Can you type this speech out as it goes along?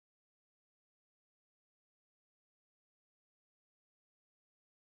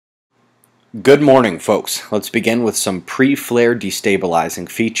Good morning, folks. Let's begin with some pre-flare destabilizing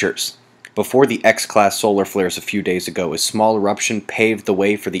features. Before the X-class solar flares a few days ago, a small eruption paved the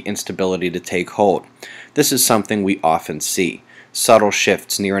way for the instability to take hold. This is something we often see. Subtle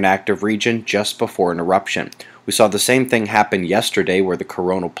shifts near an active region just before an eruption. We saw the same thing happen yesterday where the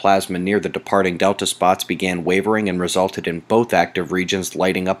coronal plasma near the departing delta spots began wavering and resulted in both active regions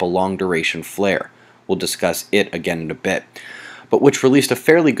lighting up a long-duration flare. We'll discuss it again in a bit. But which released a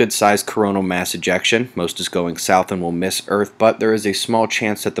fairly good-sized coronal mass ejection. Most is going south and will miss Earth, but there is a small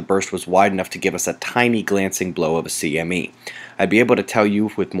chance that the burst was wide enough to give us a tiny glancing blow of a CME. I'd be able to tell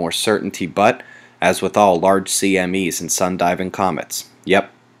you with more certainty, but, as with all large CMEs and sun-diving comets,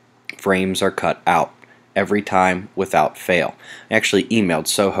 yep, frames are cut out. Every time, without fail. I actually emailed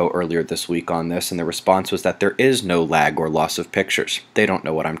SOHO earlier this week on this, and the response was that there is no lag or loss of pictures. They don't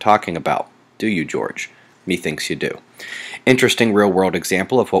know what I'm talking about. Do you, George? Methinks you do. Interesting real-world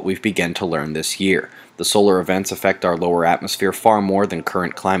example of what we've begun to learn this year. The solar events affect our lower atmosphere far more than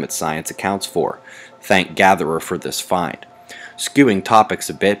current climate science accounts for. Thank Gatherer for this find. Skewing topics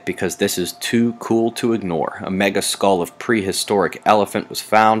a bit because this is too cool to ignore. A mega skull of prehistoric elephant was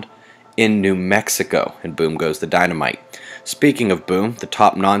found in New Mexico, and boom goes the dynamite. Speaking of boom, the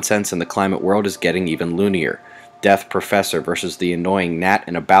top nonsense in the climate world is getting even loonier. Death Professor versus the annoying gnat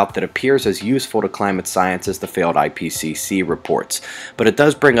in a bout that appears as useful to climate science as the failed IPCC reports. But it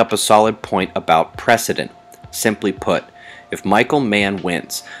does bring up a solid point about precedent. Simply put, if Michael Mann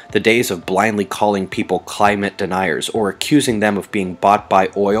wins, the days of blindly calling people climate deniers or accusing them of being bought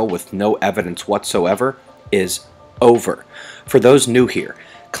by oil with no evidence whatsoever is over. For those new here,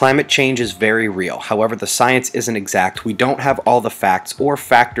 climate change is very real. However, the science isn't exact. We don't have all the facts or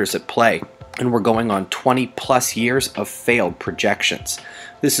factors at play, and we're going on 20 plus years of failed projections.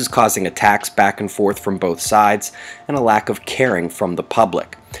 This is causing attacks back and forth from both sides and a lack of caring from the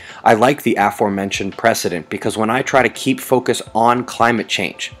public. I like the aforementioned precedent because when I try to keep focus on climate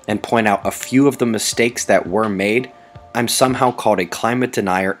change and point out a few of the mistakes that were made, I'm somehow called a climate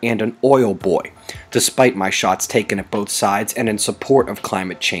denier and an oil boy, despite my shots taken at both sides and in support of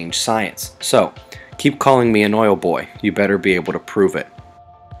climate change science. So, keep calling me an oil boy. You better be able to prove it.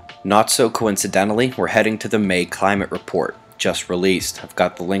 Not so coincidentally, we're heading to the May climate report, just released. I've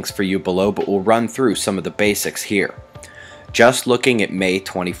got the links for you below, but we'll run through some of the basics here. Just looking at May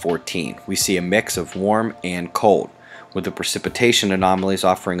 2014, we see a mix of warm and cold, with the precipitation anomalies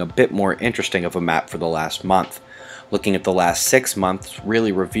offering a bit more interesting of a map for the last month. Looking at the last 6 months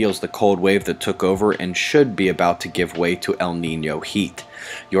really reveals the cold wave that took over and should be about to give way to El Nino heat.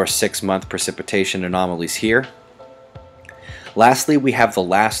 Your 6-month precipitation anomalies here. Lastly, we have the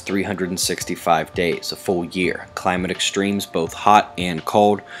last 365 days, a full year. Climate extremes, both hot and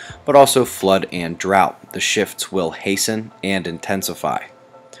cold, but also flood and drought. The shifts will hasten and intensify.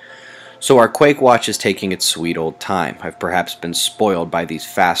 So our Quake Watch is taking its sweet old time. I've perhaps been spoiled by these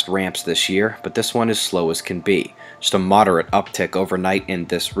fast ramps this year, but this one is slow as can be. Just a moderate uptick overnight in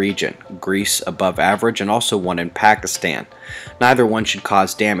this region. Greece above average and also one in Pakistan. Neither one should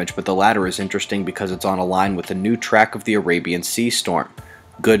cause damage, but the latter is interesting because it's on a line with a new track of the Arabian Sea storm.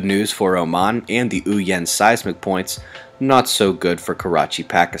 Good news for Oman and the Uyen seismic points, not so good for Karachi,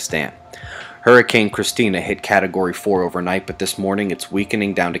 Pakistan. Hurricane Christina hit Category 4 overnight, but this morning it's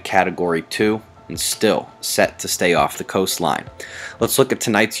weakening down to Category 2 and still set to stay off the coastline. Let's look at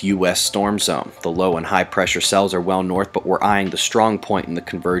tonight's U.S. storm zone. The low and high pressure cells are well north, but we're eyeing the strong point in the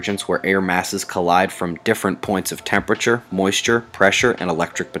convergence where air masses collide from different points of temperature, moisture, pressure, and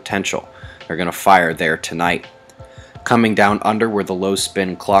electric potential. They're going to fire there tonight. Coming down under where the lows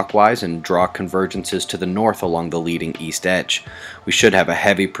spin clockwise and draw convergences to the north along the leading east edge. We should have a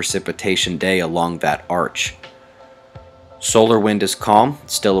heavy precipitation day along that arch. Solar wind is calm,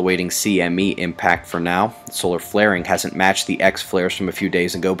 still awaiting CME impact for now. Solar flaring hasn't matched the X flares from a few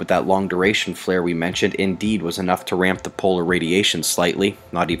days ago, but that long duration flare we mentioned indeed was enough to ramp the polar radiation slightly,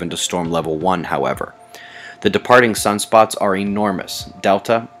 not even to storm level 1 however. The departing sunspots are enormous,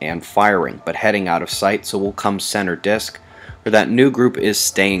 delta and firing, but heading out of sight, so we'll come center disk, where that new group is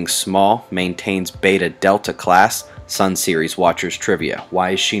staying small, maintains beta delta class. Sun Series Watchers Trivia.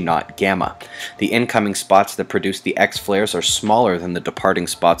 Why is she not Gamma? The incoming spots that produce the X flares are smaller than the departing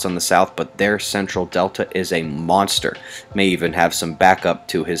spots on the south, but their central delta is a monster. May even have some backup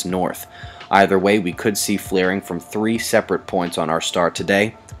to his north. Either way, we could see flaring from 3 separate points on our star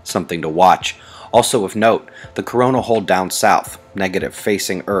today. Something to watch. Also of note, the coronal hole down south, negative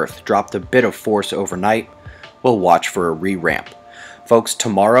facing Earth, dropped a bit of force overnight. We'll watch for a re-ramp. Folks,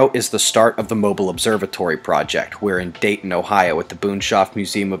 tomorrow is the start of the Mobile Observatory project. We're in Dayton, Ohio at the Boonshoff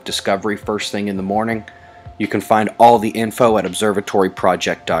Museum of Discovery first thing in the morning. You can find all the info at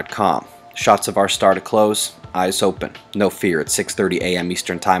observatoryproject.com. Shots of our star to close, eyes open. No fear, it's 6:30 a.m.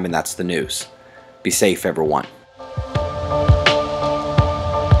 Eastern Time and that's the news. Be safe, everyone.